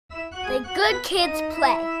The good kids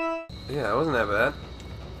play. Yeah, that wasn't that bad.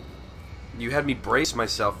 You had me brace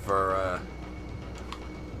myself for,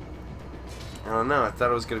 I don't know, I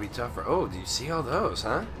thought it was going to be tougher. Oh, do you see all those,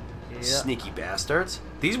 huh? Yeah. Sneaky bastards.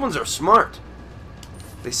 These ones are smart.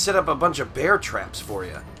 They set up a bunch of bear traps for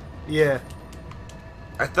you. Yeah.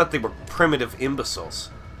 I thought they were primitive imbeciles.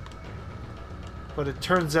 But it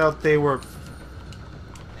turns out they were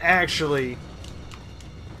actually,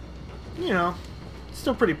 you know,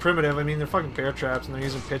 still pretty primitive. I mean, they're fucking bear traps and they're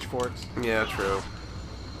using pitchforks. Yeah, true.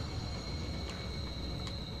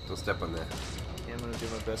 Don't step on that. Yeah, I'm gonna do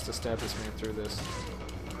my best to stab this man through this.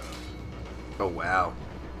 Oh, wow.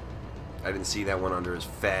 I didn't see that one under his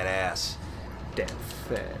fat ass. That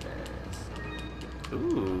fat ass.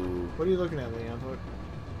 Ooh. What are you looking at, Leon?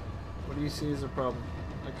 What do you see as a problem?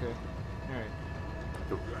 Okay. Alright.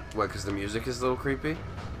 What, because the music is a little creepy?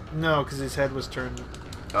 No, because his head was turned.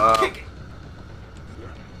 Oh,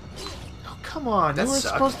 Come on, That you were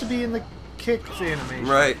sucked. supposed to be in the kick animation.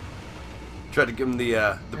 right. Tried to give him the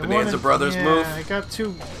I Bonanza wanted- Brothers yeah, move. I got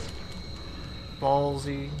too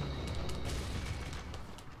ballsy.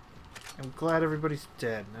 I'm glad everybody's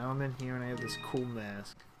dead. Now I'm in here and I have this cool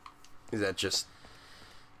mask. Is that just...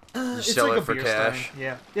 you It's sell like it a for beer cash? stein.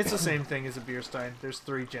 Yeah, it's the same thing as a beer stein. There's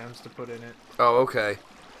 3 gems to put in it. Oh, okay.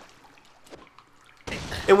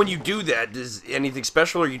 And when you do that, does anything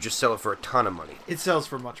special, or you just sell it for a ton of money? It sells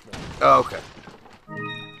for much more. Oh, okay.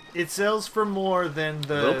 It sells for more than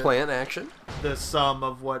Little plant action. the sum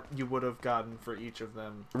of what you would have gotten for each of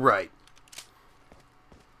them. Right.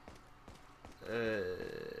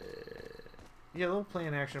 Yeah, a little play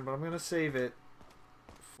in action, but I'm gonna save it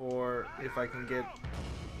for if I can get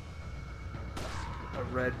a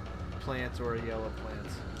red plant or a yellow plant,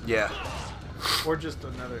 Yeah. or just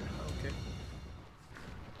another. Okay.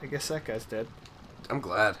 I guess that guy's dead. I'm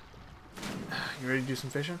glad. You ready to do some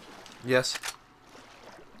fishing? Yes.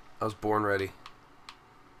 I was born ready.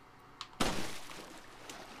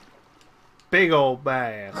 Big old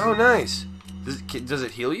bass. Oh, nice. Does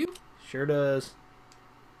it heal you? Sure does.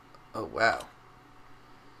 Oh, wow.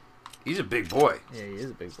 He's a big boy. Yeah, he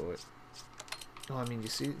is a big boy. Oh, I mean, you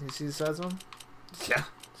see the size of him? Yeah.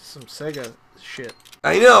 Some Sega shit.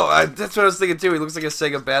 I know. That's what I was thinking, too. He looks like a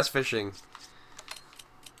Sega bass fishing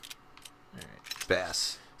Alright.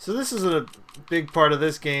 bass. So this is a big part of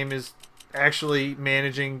this game is actually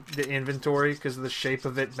managing the inventory because the shape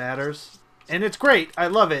of it matters. And it's great. I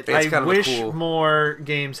love it. It's I kind of wish cool. more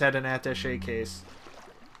games had an attaché case.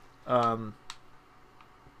 More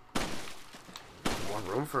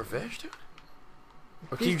room for a fish, dude?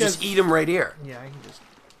 Or can These you just guys- eat them right here? Yeah, I can just...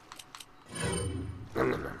 Nom,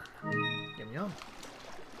 nom, nom. Yum yum.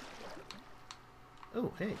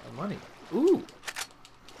 Oh, hey, money. Ooh,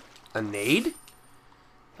 A nade?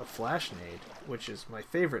 a flash nade, which is my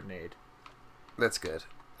favorite nade. That's good.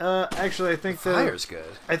 Actually, I think Fire's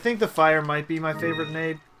good. I think the fire might be my favorite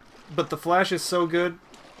nade, but the flash is so good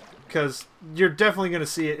because you're definitely going to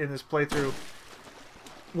see it in this playthrough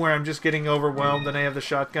where I'm just getting overwhelmed and I have the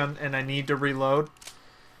shotgun and I need to reload.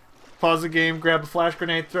 Pause the game, grab a flash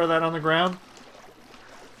grenade, throw that on the ground.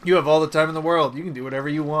 You have all the time in the world. You can do whatever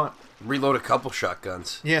you want. Reload a couple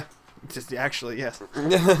shotguns. Yeah. Just actually, yes.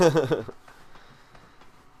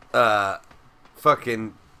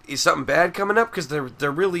 Fucking... Is something bad coming up? Because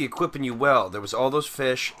they're really equipping you well. There was all those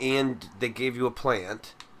fish, and they gave you a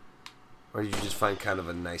plant. Or did you just find kind of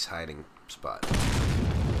a nice hiding spot?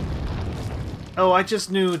 Oh, I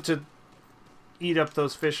just knew to eat up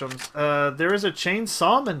those fishums. There is a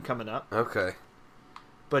chainsawman coming up, Okay.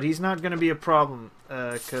 but he's not going to be a problem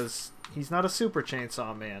because he's not a super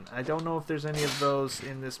chainsaw man. I don't know if there's any of those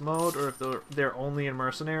in this mode or if they're only in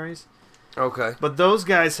Mercenaries. Okay. But those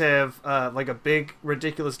guys have like a big,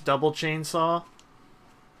 ridiculous double chainsaw.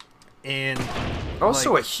 And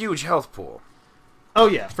Also like- a huge health pool. oh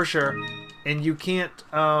yeah, for sure. And you can't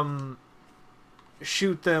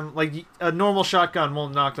shoot them like a normal shotgun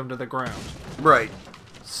won't knock them to the ground. Right.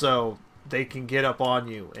 So they can get up on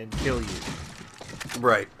you and kill you.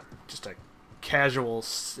 Right. Just a casual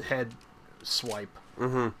head swipe.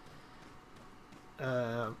 Mm-hmm.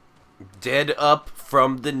 Uh, Dead up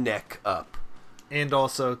from the neck up. and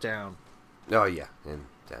also down. Oh, yeah. And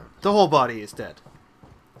down. The whole body is dead.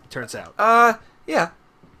 Turns out. Yeah.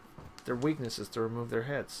 Their weakness is to remove their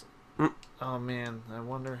heads. Mm. Oh man, I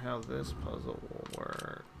wonder how this puzzle will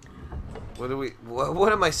work.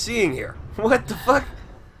 What am I seeing here? What the fuck?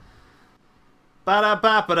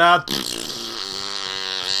 Ba-da-ba-ba-da.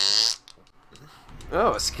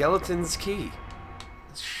 Oh, a skeleton's key.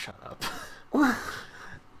 Shut up.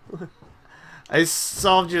 I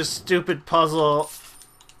solved your stupid puzzle.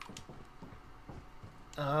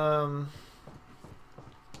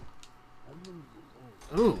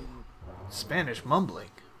 Ooh. Spanish mumbling.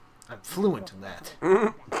 I'm fluent in that.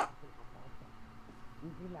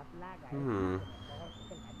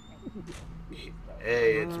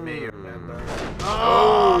 Hey, it's me, remember?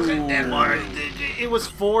 Oh, it was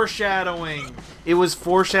foreshadowing. It was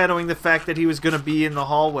foreshadowing the fact that he was going to be in the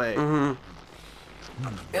hallway.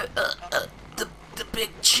 The big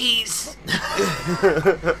cheese.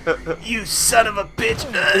 You son of a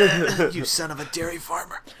bitch. You son of a dairy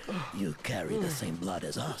farmer. You carry the same blood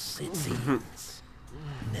as us, it seems.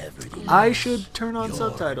 Nevertheless, I should turn on you're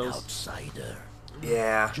subtitles. An outsider.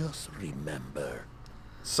 Yeah. Just remember.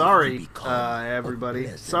 Sorry, everybody.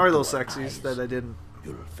 Sorry, little sexies, that I didn't.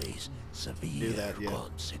 You'll face severe Do that, yeah.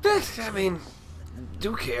 consequences. I mean,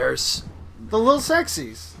 who cares? The little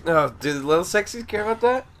sexies. Oh, do the little sexies care about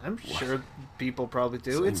that? I'm sure people probably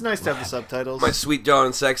do. It's nice to have the subtitles. My sweet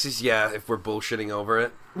darling sexies, yeah, if we're bullshitting over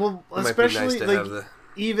it. Well, It might be nice especially to like have the...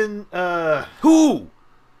 even Who?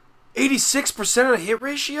 86% of the hit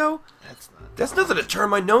ratio? that's not. That's nothing to turn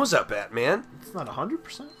my nose up at, man. It's not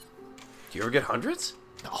 100%. Do you ever get hundreds?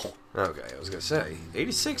 No. Okay, I was gonna say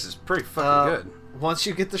 86 is pretty fucking good. Once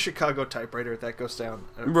you get the Chicago typewriter, that goes down.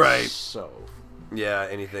 Right. So, Yeah,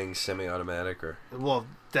 anything semi-automatic or well,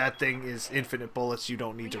 that thing is infinite bullets. You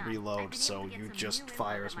don't need to reload, so you just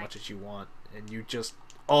fire as much as you want, and you just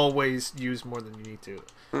always use more than you need to.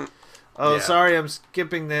 Oh, Yeah. sorry, I'm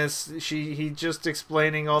skipping this. He just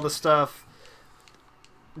explaining all the stuff.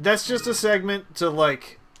 That's just a segment to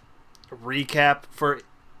like recap for,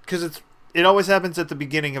 because it always happens at the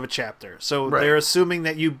beginning of a chapter. So Right. they're assuming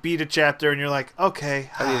that you beat a chapter, and you're like, okay,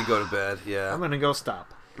 I need to go to bed. Yeah, I'm gonna go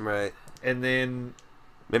stop, right. and then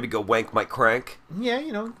Maybe go wank my crank, yeah,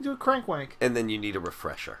 you know, do a crank wank. and then you need a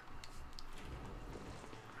refresher.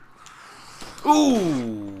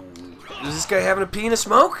 Ooh, is this guy having a pee and a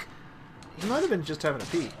smoke? He might have been just having a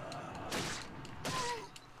pee.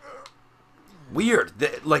 Weird.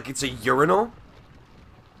 Like it's a urinal,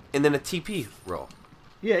 and then a TP roll.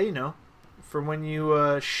 Yeah, you know, for when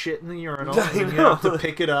you shit in the urinal, I and you know. have to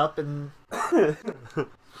pick it up and.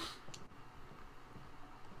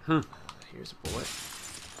 Here's a bullet.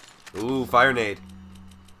 Ooh, fire nade.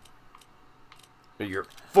 You're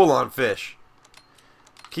full on fish.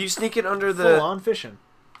 Can you sneak it under the? Full on fishing.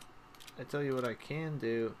 I tell you what I can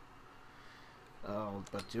do. Oh,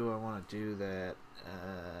 but do I want to do that?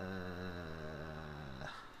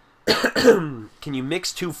 Can you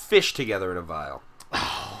mix two fish together in a vial?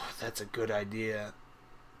 Oh, that's a good idea.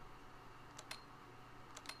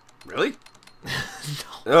 Really?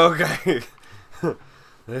 No, Okay. I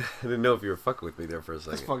didn't know if you were fucking with me there for a I was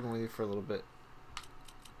second. fucking with you for a little bit.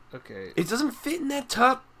 Okay. It doesn't fit in that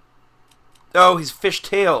top. Oh, his fish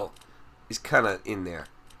tail is kind of in there.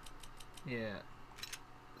 Yeah.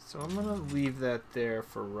 So I'm gonna leave that there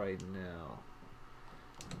for right now.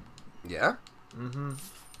 Yeah? Mm-hmm.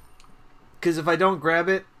 Because if I don't grab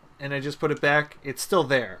it and I just put it back, it's still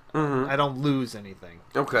there. Mm-hmm. I don't lose anything.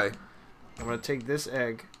 Okay. I'm gonna take this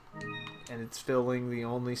egg, and it's filling the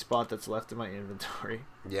only spot that's left in my inventory.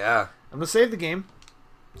 Yeah. I'm gonna save the game.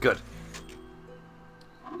 Good.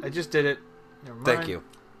 I just did it. Never mind. Thank you.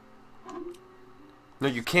 No,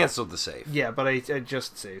 you canceled the save. Yeah, but I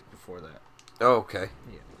just saved before that. Oh, okay.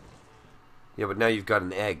 Yeah. Yeah, but now you've got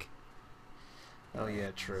an egg. Oh yeah,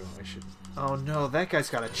 true. I should. Oh no, that guy's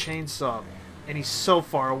got a chainsaw, and he's so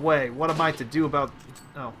far away. What am I to do about?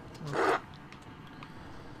 Oh.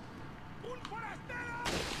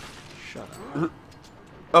 Shut up.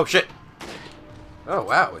 Oh, shit. Oh,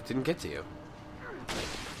 wow. It didn't get to you.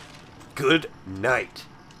 Good night.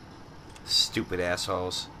 Stupid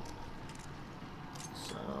assholes.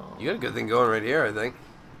 So. You got a good thing going right here, I think.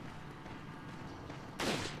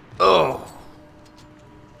 Oh.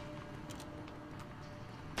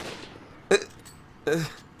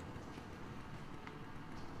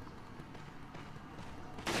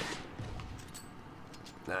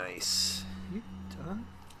 Nice. You done?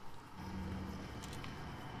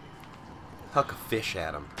 Huck a fish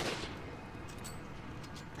at him.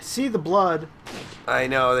 I see the blood. I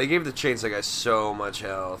know, they gave the chainsaw guy so much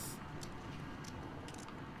health.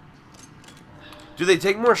 Do they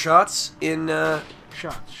take more shots in,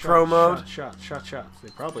 Shots. Pro mode? Shots. They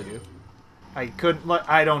probably do. I couldn't.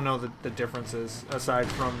 I don't know the differences aside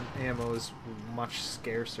from ammo is much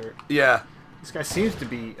scarcer. Yeah. This guy seems to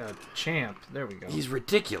be a champ. There we go. He's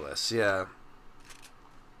ridiculous, yeah.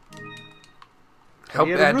 How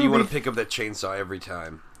He had a bad do you want ruby. to pick up that chainsaw every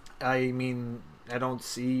time? I mean, I don't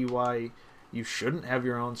see why you shouldn't have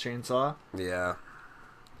your own chainsaw. Yeah.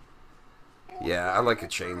 Yeah, I like a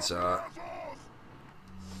chainsaw.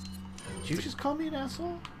 you just call me an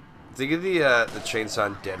asshole? Think of the chainsaw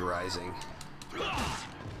in Dead Rising.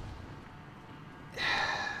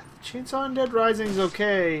 Chainsaw and Dead Rising's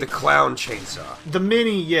okay. The clown chainsaw. The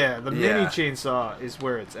mini chainsaw is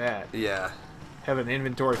where it's at. Yeah. Have an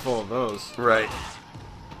inventory full of those. Right.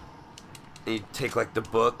 And you take like the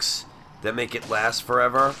books that make it last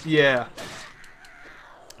forever. Yeah.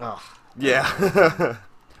 Ugh. Yeah.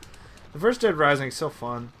 The first Dead Rising is so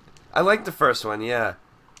fun. I like the first one, yeah.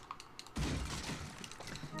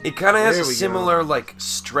 It kind of has a similar, like,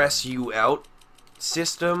 stress you out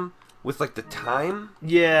system with, like, the time.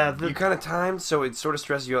 Yeah. You kind of timed, so it sort of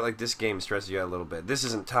stresses you out like this game stresses you out a little bit. This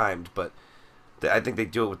isn't timed, but I think they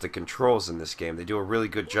do it with the controls in this game. They do a really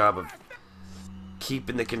good job of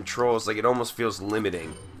keeping the controls, like, it almost feels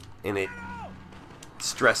limiting, and it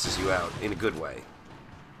stresses you out in a good way.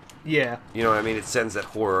 Yeah. You know what I mean? It sends that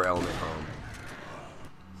horror element home.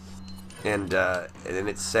 And then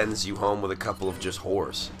it sends you home with a couple of just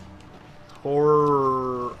whores.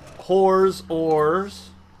 Whores, oars.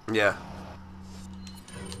 Yeah.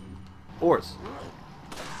 Oars.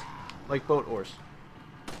 Like boat oars.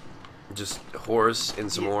 Just whores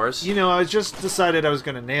and some oars? You know, I just decided I was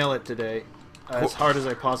going to nail it today. As hard as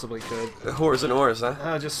I possibly could. Whores and oars, huh?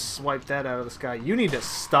 I'll just swipe that out of the sky. You need to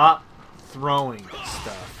stop throwing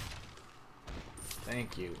stuff.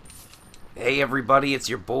 Thank you. Hey everybody, it's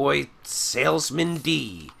your boy, Salesman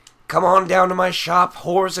D. Come on down to my shop,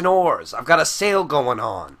 Whores and Oars. I've got a sale going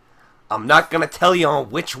on. I'm not gonna tell you on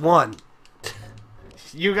which one.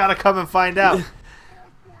 You gotta come and find out.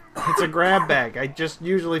 It's a grab bag. I just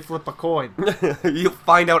usually flip a coin. You'll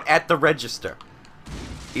find out at the register.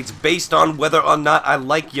 It's based on whether or not I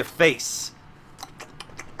like your face.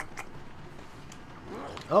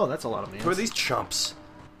 Oh, that's a lot of man. Who are these chumps?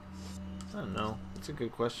 I don't know. That's a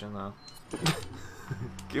good question, though.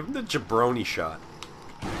 Give him the jabroni shot.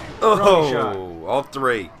 Jabroni shot. All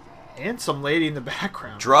three. And some lady in the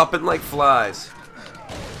background. Dropping like flies.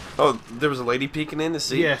 Oh, there was a lady peeking in to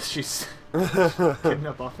see? Yeah, she's getting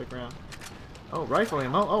up off the ground. Oh, rifle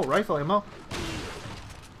ammo. Oh, rifle ammo.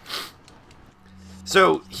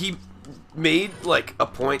 So, he made, like, a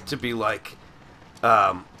point to be like,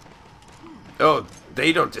 oh,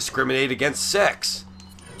 they don't discriminate against sex.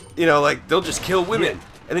 You know, like, they'll just kill women. Yeah.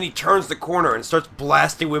 And then he turns the corner and starts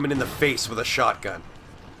blasting women in the face with a shotgun.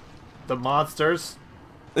 The monsters.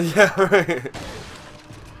 Yeah, right.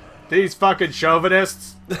 These fucking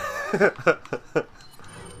chauvinists.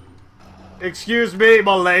 Excuse me,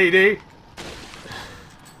 my lady.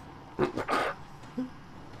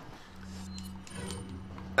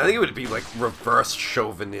 I think it would be like reverse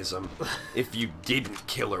chauvinism if you didn't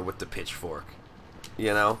kill her with the pitchfork.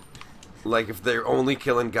 You know? Like if they're only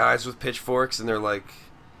killing guys with pitchforks and they're like...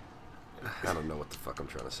 I don't know what the fuck I'm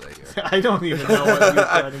trying to say here. I don't even know what you're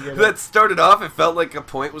trying to get at. That started off, it felt like a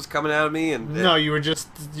point was coming out of me and... No, you were just...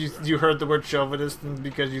 You heard the word chauvinist and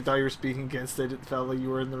because you thought you were speaking against it, it felt like you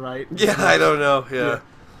were in the right. Yeah, I don't know, yeah.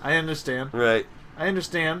 I understand. Right. I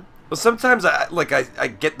understand. Well, sometimes I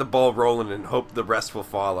get the ball rolling and hope the rest will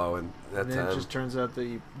follow, and then it just turns out that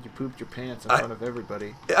you pooped your pants in front of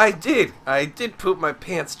everybody. I did poop my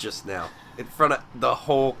pants just now in front of the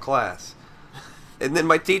whole class, and then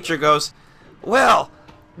my teacher goes, "Well,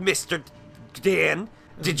 Mr. Dan,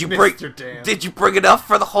 did you bring enough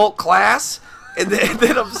for the whole class?" And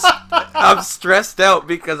then I'm stressed out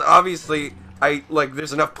because obviously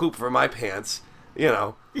there's enough poop for my pants, you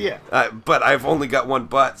know. Yeah. But I've only got one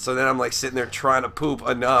butt, so then I'm like sitting there trying to poop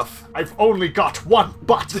enough. I've only got one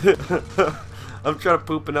butt! I'm trying to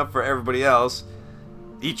poop enough for everybody else.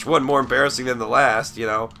 Each one more embarrassing than the last, you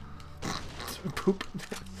know. Poop?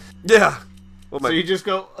 Yeah. Well, so you just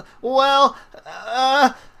go, well,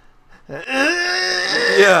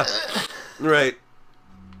 yeah. Right.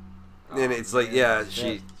 And it's like, yeah,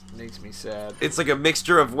 she... makes me sad. It's like a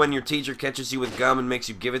mixture of when your teacher catches you with gum and makes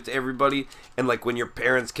you give it to everybody, and like when your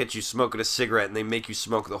parents catch you smoking a cigarette and they make you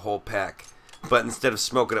smoke the whole pack. But instead of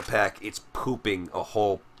smoking a pack, it's pooping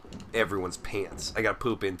everyone's pants. I got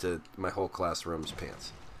poop into my whole classroom's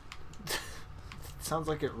pants. Sounds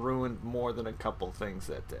like it ruined more than a couple things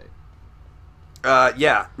that day.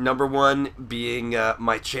 Yeah. Number one being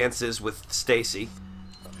my chances with Stacy.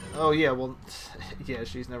 Oh yeah, well, yeah,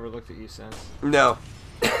 she's never looked at you since. No.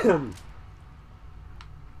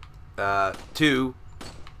 2,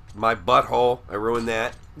 my butthole. I ruined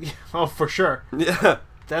that. Oh, for sure. Yeah.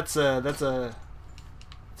 It's a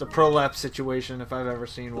prolapse situation if I've ever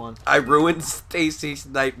seen one. I ruined Stacy's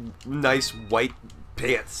nice white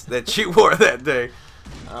pants that she wore that day.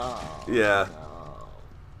 Oh. Yeah.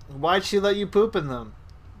 No. Why'd she let you poop in them?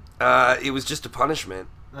 It was just a punishment.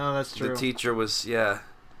 No, that's true. The teacher was, yeah.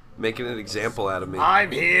 Making an example out of me.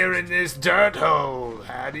 I'm here in this dirt hole.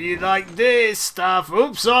 How do you like this stuff?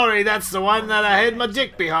 Oops, sorry, that's the one that I hid my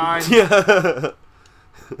dick behind. Yeah.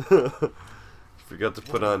 Forgot to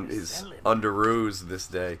put on his underoos this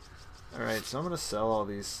day. Alright, so I'm gonna sell all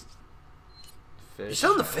these fish. You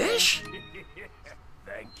selling the fish?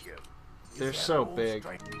 Thank you. They're so big.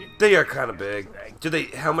 They are kind of big. Do they?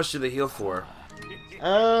 How much do they heal for?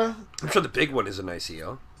 I'm sure the big one is a nice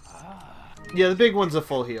heal. Yeah, the big one's a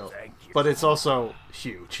full heal, but it's also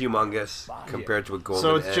huge. Humongous compared to a golden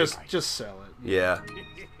So it's egg. just sell it. Yeah.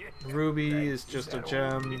 Ruby is just a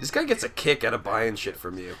gem. This guy gets a kick out of buying shit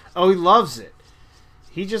from you. Oh, he loves it.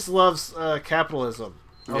 He just loves capitalism.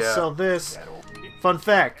 I'll Yeah. sell this. Fun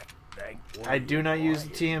fact: I do not use the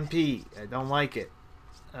TMP. I don't like it.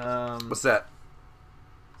 What's that?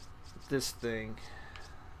 This thing.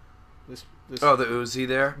 This. Oh, the Uzi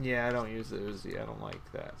there? Yeah, I don't use the Uzi. I don't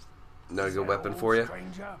like that. Not a good weapon for you?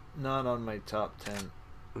 Not on my top 10.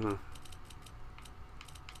 Mm-hmm.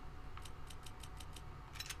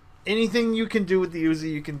 Anything you can do with the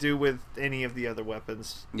Uzi, you can do with any of the other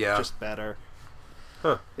weapons. Yeah. Just better.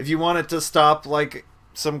 Huh. If you want it to stop, like,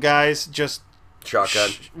 some guys, just... Shotgun.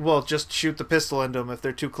 Just shoot the pistol into them. If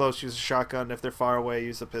they're too close, use a shotgun. If they're far away,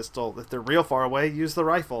 use the pistol. If they're real far away, use the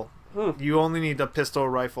rifle. You only need a pistol,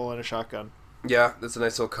 rifle, and a shotgun. Yeah, that's a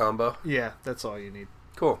nice little combo. Yeah, that's all you need.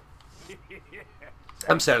 Cool.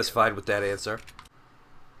 I'm satisfied with that answer.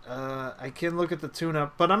 I can look at the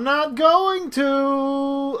tune-up, but I'm not going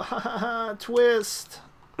to! Twist!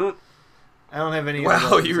 Mm. I don't have any...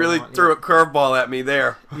 Wow, you really threw a curveball at me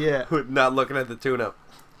there. Yeah. With not looking at the tune-up.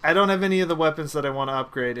 I don't have any of the weapons that I want to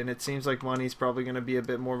upgrade, and it seems like money's probably going to be a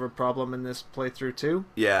bit more of a problem in this playthrough, too.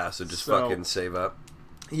 Yeah, so just fucking save up.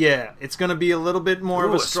 Yeah, it's going to be a little bit more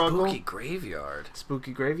of a struggle. Spooky graveyard.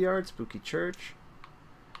 Spooky graveyard, spooky church.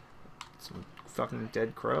 Some fucking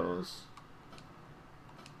dead crows.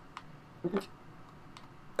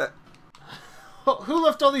 Who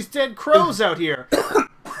left all these dead crows out here?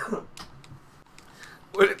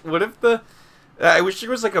 What if the... I wish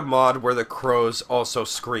there was like a mod where the crows also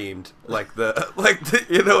screamed. Like the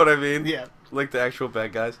you know what I mean? Yeah. Like the actual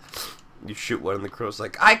bad guys. You shoot one and the crow's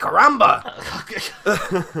like, "Ay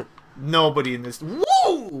caramba!" Nobody in this...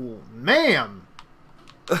 Woo! Ma'am!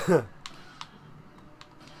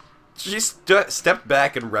 She stepped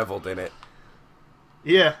back and reveled in it.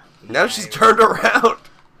 Yeah. Now she's turned around.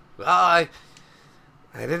 I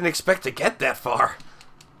didn't expect to get that far.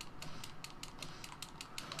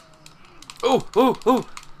 Ooh, ooh, ooh.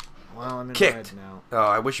 Well, I'm in Kicked. red now. Oh,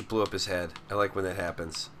 I wish it blew up his head. I like when that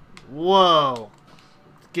happens. Whoa.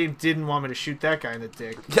 The game didn't want me to shoot that guy in the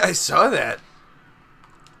dick. Yeah, I saw that.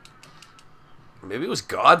 Maybe it was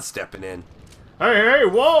God stepping in. Hey,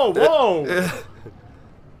 whoa, whoa!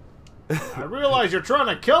 I realize you're trying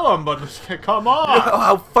to kill him, but come on! You know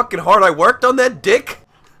how fucking hard I worked on that dick?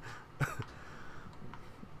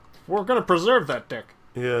 We're gonna preserve that dick.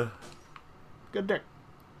 Yeah. Good dick.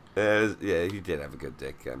 Yeah, he did have a good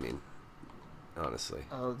dick, I mean, honestly.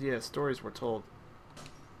 Oh, yeah, stories were told.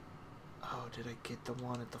 Oh, did I get the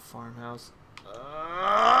one at the farmhouse?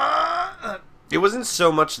 It wasn't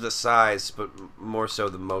so much the size, but more so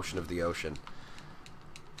the motion of the ocean.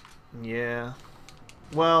 Yeah.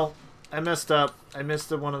 Well, I messed up. I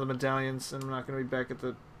missed one of the medallions, and I'm not going to be back at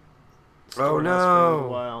the storehouse for a little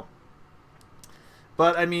while.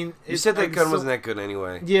 But, I mean... You said that gun wasn't that good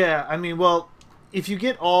anyway. Yeah, I mean, well, if you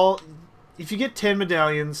get 10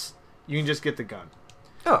 medallions, you can just get the gun.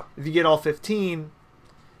 Oh. If you get all 15,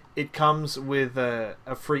 it comes with a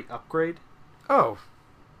free upgrade. Oh.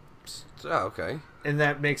 Oh, okay. And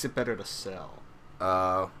that makes it better to sell.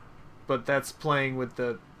 But that's playing with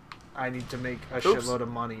the I need to make a shitload of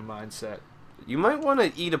money mindset. You might want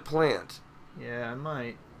to eat a plant. Yeah, I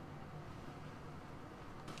might.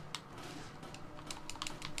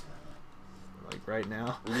 Like right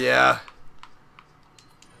now. Yeah.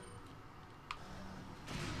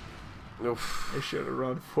 Oof. I should have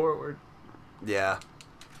run forward. Yeah.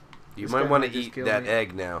 You This might guy want to might just eat kill that me.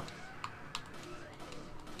 egg now.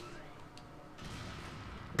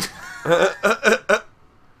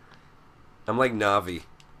 I'm like Navi.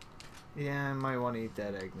 Yeah, I might want to eat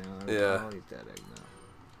that egg now. Yeah. I'll eat that egg now.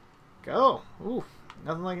 Go! Ooh,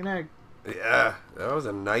 nothing like an egg. Yeah, that was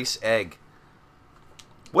a nice egg.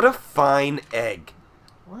 What a fine egg.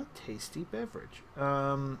 What a tasty beverage.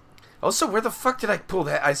 Also, where the fuck did I pull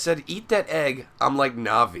that? I said, eat that egg. I'm like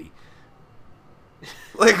Navi.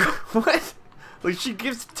 Like, what? Like, she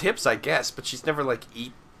gives tips, I guess, but she's never like,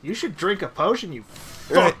 eat. You should drink a potion, you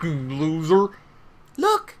fucking loser.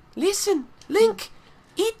 Look, listen, Link,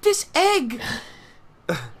 eat this egg.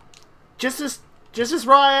 Just Just as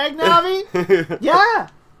raw egg, Navi? Yeah.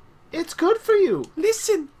 It's good for you.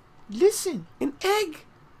 Listen. Listen. An egg.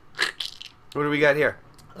 What do we got here?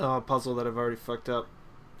 Oh, a puzzle that I've already fucked up.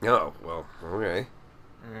 Oh, well, okay.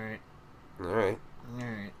 Alright. Alright.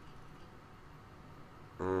 Alright.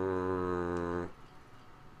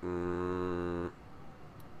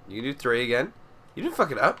 You do 3 again? You didn't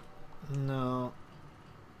fuck it up. No.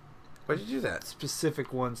 Why'd you do that?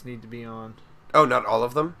 Specific ones need to be on. Oh, not all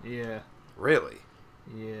of them? Yeah. Really?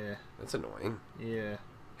 Yeah. That's annoying. Yeah.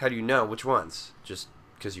 How do you know which ones? Just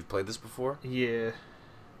because you've played this before? Yeah.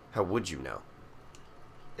 How would you know?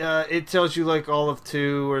 It tells you like all of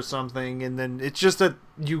 2 or something, and then it's just that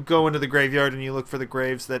you go into the graveyard and you look for the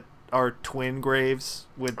graves that are twin graves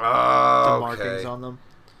with the markings on them.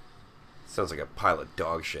 Sounds like a pile of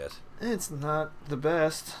dog shit. It's not the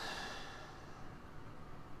best.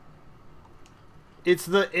 It's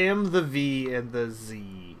the M, the V, and the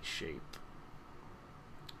Z shape.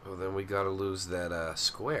 Well, then we gotta lose that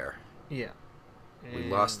square. Yeah. We And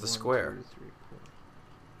lost the 1, square. 2, 3, 4.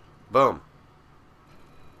 Boom.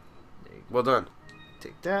 There you Well done. go.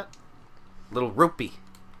 Take that. Little rupee.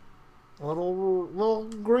 Little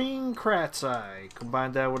green krat's eye.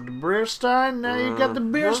 Combine that with the Beerstein. Now you got the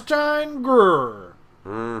Beerstein grr.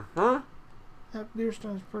 Mm-hmm. That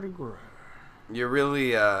Beerstein's pretty grr. You're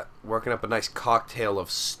really working up a nice cocktail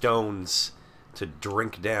of stones to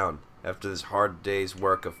drink down after this hard day's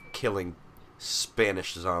work of killing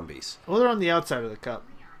Spanish zombies. Well, they're on the outside of the cup.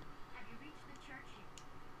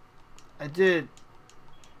 I did.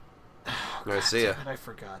 Oh, Alright, see ya. damn it, I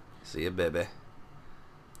forgot. See ya, baby.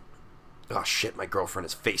 Oh shit, my girlfriend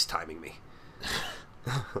is FaceTiming me.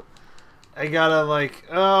 I gotta like,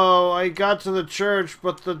 oh, I got to the church,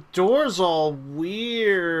 but the door's all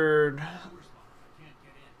weird.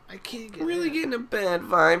 I can't get Really in. getting a bad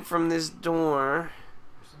vibe from this door.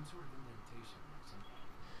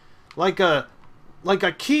 Like a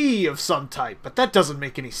key of some type, but that doesn't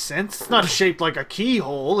make any sense. It's not shaped like a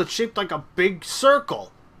keyhole. It's shaped like a big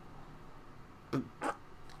circle.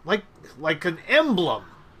 Like an emblem.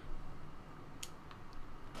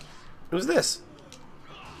 Who's this?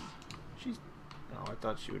 She's. Oh, I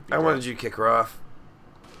thought she would be. I dead. wanted you to kick her off.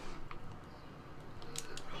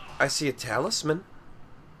 I see a talisman.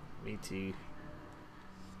 Me too.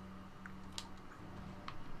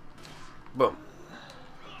 Boom.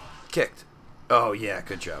 Kicked. Oh yeah,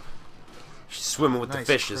 good job. She's swimming with the Nice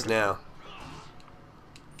fishes critical. now.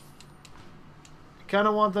 I kind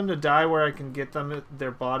of want them to die where I can get them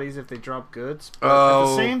their bodies if they drop goods. But Oh, at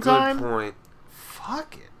the same good time, point.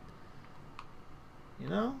 fuck it. You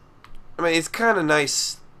know? I mean, it's kind of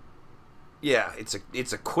nice. Yeah, it's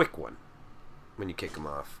a quick one when you kick them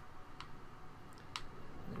off.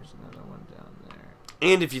 There's another one down there.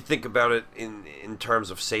 And if you think about it in terms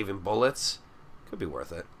of saving bullets, could be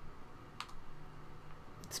worth it.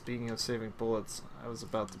 Speaking of saving bullets, I was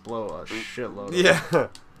about to blow a shitload of Yeah.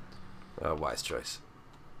 Wise choice.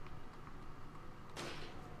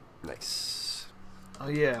 Nice. Oh,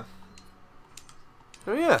 yeah.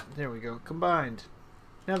 Oh yeah. There we go. Combined.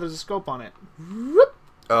 Now there's a scope on it.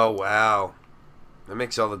 Oh wow. That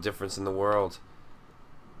makes all the difference in the world.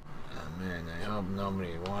 Oh, man, I hope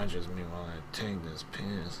nobody watches me while I take this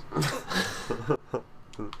piss.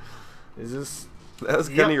 Is this... That was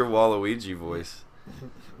kind Yep. of your Waluigi voice.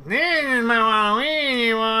 This is my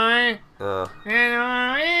Waluigi boy. Uh,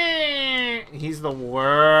 He's the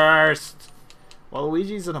worst.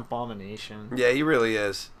 Waluigi's an abomination. yeah, he really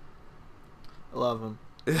is. I love him.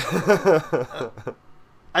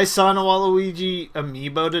 I saw a Waluigi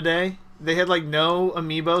amiibo today. They had like no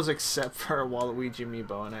amiibos except for a Waluigi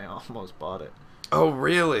amiibo, and I almost bought it. Oh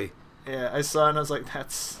really? Yeah, I saw it and I was like,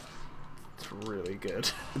 it's really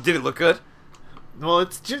good. Did it look good? Well,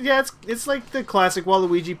 it's just, yeah, it's like the classic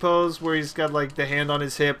Waluigi pose where he's got like the hand on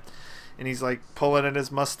his hip, and he's like pulling at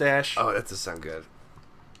his mustache. Oh, that does sound good.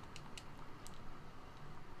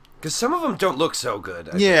 Because some of them don't look so good.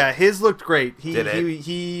 I Yeah, his looked great. Did it?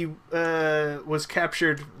 He was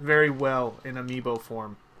captured very well in amiibo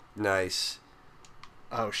form. think. Nice.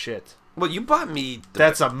 Oh shit. Well, you bought me.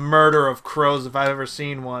 That's a murder of crows if I've ever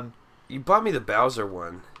seen one. You bought me the Bowser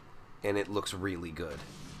one, and it looks really good.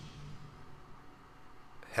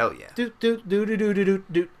 Hell yeah. Do do do do do do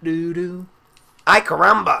do do do. Ay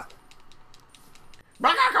caramba!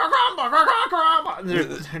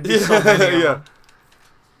 There's so many of Yeah. them.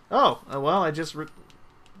 Oh, well, I just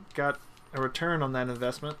got a return on that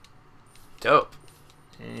investment. Dope.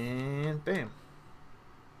 And bam.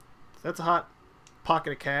 That's a hot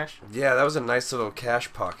pocket of cash. Yeah, that was a nice little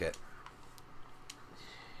cash pocket.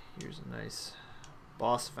 Here's a nice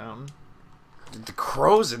boss fountain. the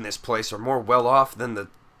crows in this place are more well off than the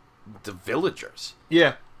villagers.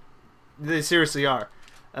 Yeah, they seriously are.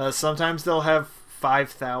 Sometimes they'll have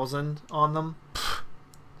 5,000 on them.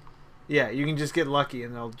 Yeah, you can just get lucky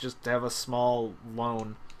and they'll just have a small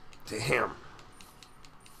loan. Damn.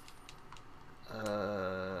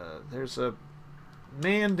 There's a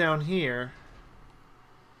man down here.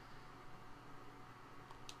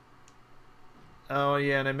 Oh,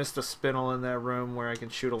 yeah, and I missed a spindle in that room where I can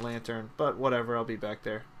shoot a lantern. But whatever, I'll be back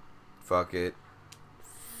there. Fuck it.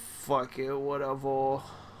 Fuck it, whatever.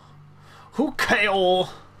 Who care?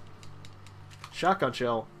 Shotgun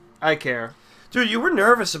shell. I care. Dude, you were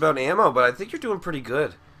nervous about ammo, but I think you're doing pretty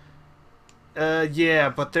good. Yeah,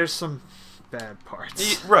 but there's some bad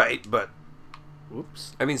parts. Right, but...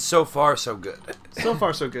 Whoops. I mean, so far, so good. So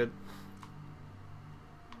far, so good.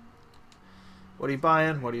 What are you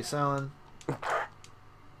buying? What are you selling?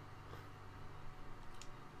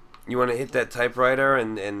 You want to hit that typewriter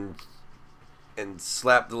and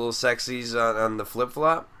slap the little sexies on the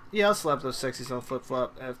flip-flop? Yeah, I'll slap those sexies on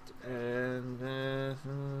flip-flop. And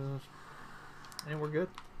we're good.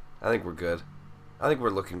 I think we're good. I think we're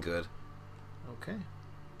looking good. Okay.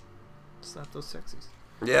 Slap those sexies.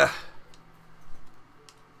 Yeah.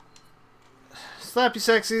 Slap you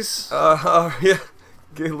sexies. Yeah.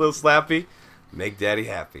 Get a little slappy. Make daddy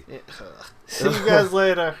happy. Yeah. See you guys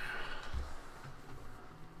later.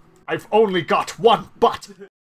 I've only got one butt.